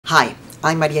Hi,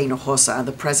 I'm Maria Hinojosa,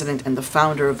 the president and the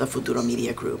founder of the Futuro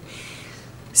Media Group.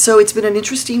 So it's been an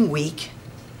interesting week,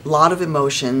 a lot of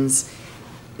emotions,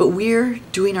 but we're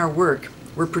doing our work.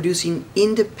 We're producing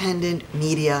independent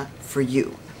media for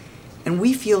you. And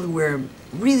we feel we're a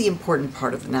really important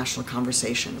part of the national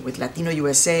conversation with Latino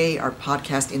USA, our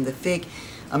podcast In the Thick,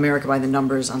 America by the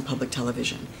Numbers on public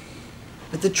television.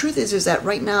 But the truth is that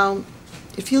right now,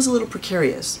 it feels a little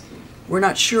precarious. We're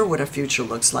not sure what our future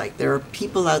looks like. There are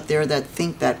people out there that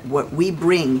think that what we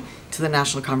bring to the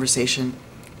national conversation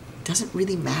doesn't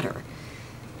really matter.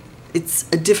 It's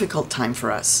a difficult time for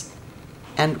us,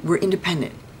 and we're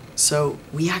independent, so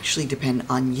we actually depend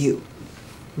on you.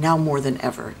 Now more than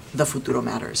ever, the Futuro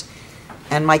matters.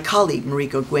 And my colleague,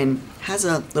 Mariko Gwynn, has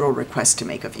a little request to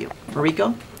make of you.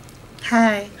 Mariko?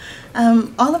 Hi.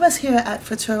 All of us here at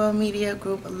Futuro Media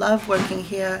Group love working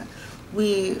here.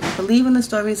 We believe in the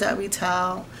stories that we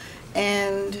tell,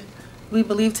 and we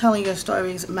believe telling your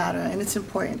stories matter, and it's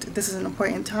important. This is an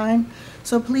important time,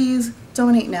 so please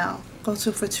donate now. Go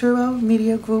to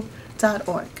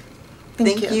futuromediagroup.org.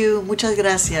 Thank you. Muchas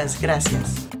gracias.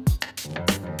 Gracias.